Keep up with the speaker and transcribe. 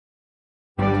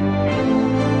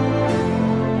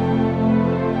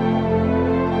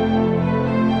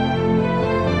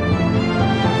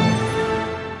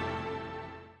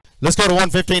Let's go to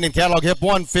 115 in catalog. Hip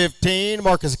 115.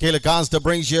 Marcus Akela Costa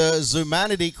brings you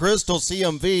Zumanity Cristal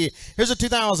CMV. Here's a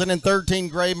 2013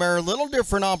 gray mare. A little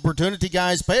different opportunity,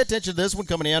 guys. Pay attention to this one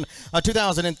coming in. A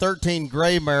 2013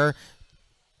 gray mare.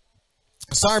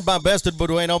 Signed by Bested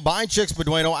Beduino, by Chicks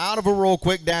Beduino, out of a Roll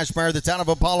Quick Dash mare that's out of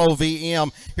Apollo VM.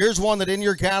 Here's one that in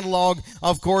your catalog,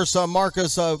 of course,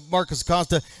 Marcus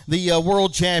Acosta, the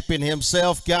world champion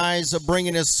himself, guys,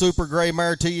 bringing his super gray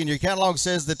mare to you. And your catalog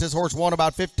says that this horse won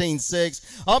about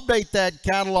 15.6. Update that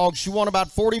catalog. She won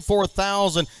about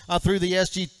 44,000 through the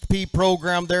SGP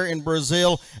program there in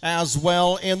Brazil as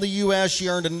well. In the U.S., she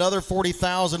earned another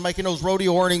 40,000, making those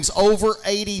rodeo earnings over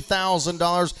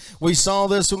 $80,000. We saw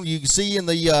this one. You can see in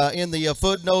the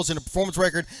footnotes in the performance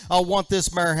record what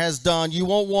this mare has done. You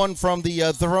want one from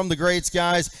the greats,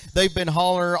 guys. They've been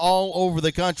hollering all over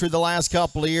the country the last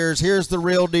couple of years. Here's the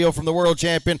real deal from the world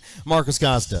champion, Marcus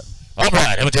Costa. All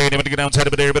right, I'm going to tell you, I'm going to get outside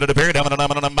of there, but at the period, I'm going to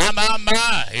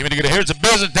even to get here's the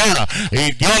business down.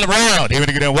 He's going around.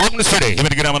 Even to get down, welcome to the city. Even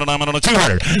to get down on 200.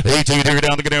 He to get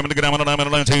down to get down to get down on 2,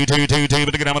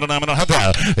 but to get down on 100.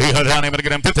 He had down, even to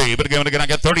get down 50, but again, I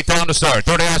got 30,000 to start.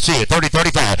 30, I see it. 30,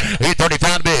 35. He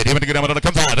 35 bid. Even to get down on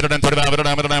 5, but then 35, but then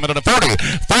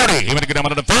 40. Even to get down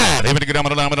on 5. Even to get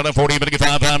down on 40, but to get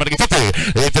 5, but to get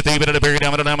 50. 50, but at the period,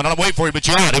 I'm going to wait for you, but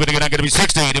you're out. Even to get down, going to be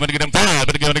 60. Even to get down 5,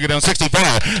 but again, to get down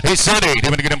 65. He's 70,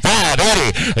 even to get him 5,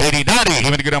 80, 90,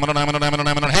 even to get him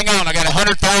hang on, I got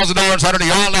 $100,000 under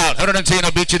the all out, 110,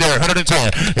 I'll beat you there, 110,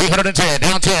 810,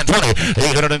 down 10, 20,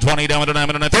 820, down to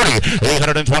 30,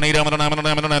 820, down to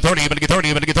 30, even to get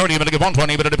 30, even to get 30, even to get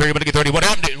 120, but at the period, even to get 30, what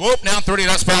happened? Whoop, now 30,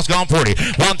 that spot's gone 40,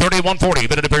 130, 140,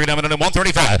 but at the period, down to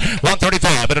 135,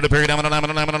 135, but at the period, down to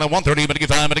 130, but to get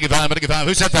 5, but to get 5, but to get 5,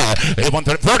 who said 5?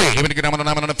 130, 40, even to get down to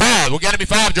 5, we got to be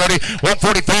 5, Jody,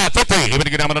 145, 50, even to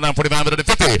get down to 45, but at the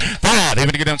 50, 5, even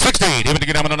to get down 60, even to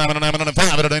get down 5, even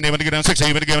to get down 60,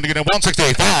 even to get down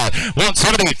 165,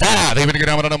 175, even to get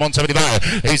down 175,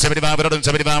 875,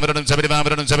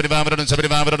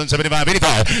 75,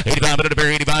 85, but at the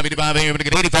period 85, even to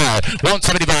get 85,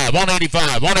 175,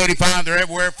 185, 185, they're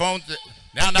everywhere, phones,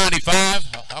 now 95,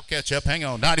 I'll catch up, hang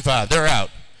on, 95, they're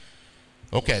out.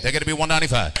 Okay, they're going to be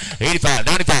 195, 85,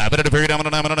 95, but at the period, I'm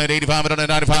going to 85, but at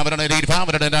 95, but at 85,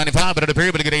 but at 95, but at the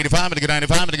period, but to get 85, but to get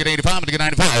 95, but to get 85, but to get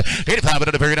 95, 85, but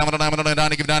at the period, I'm going to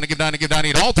 90, give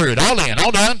 90, all through it, all in,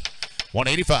 all done,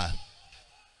 185.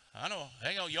 I know,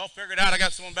 hang on, y'all figured out, I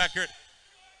got someone back here,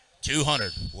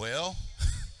 200, well,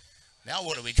 now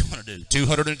what are we going to do?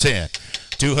 210.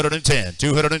 210,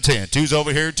 210, two's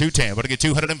over here, 210, but to get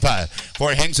 205,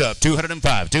 before he hangs up,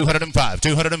 205, 205,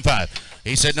 205.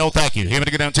 He said, no, thank you. He went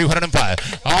to get down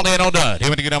 205. All in, all done. He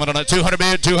went to get down on 200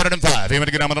 bid, 205. He went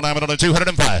to get down on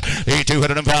 205. He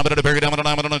 205, but at the very down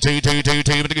on 2, to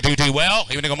get 2. Well,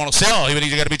 he went to go on a sell.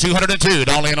 He got to be 202.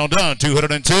 All in, all done.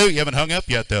 202. You haven't hung up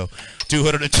yet, though.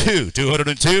 202,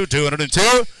 202,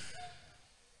 202.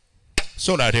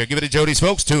 Sold out here. Give it to Jody's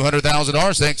folks.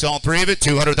 $200,000. Thanks all three of it.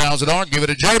 $200,000. Give it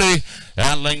to Jody.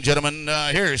 And ladies and gentlemen,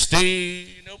 here,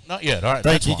 Steve. Nope, not yet. All right.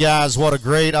 Thank you, guys. What a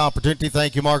great opportunity.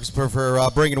 Thank you, Marcus, for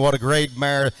bringing what a great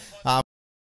mare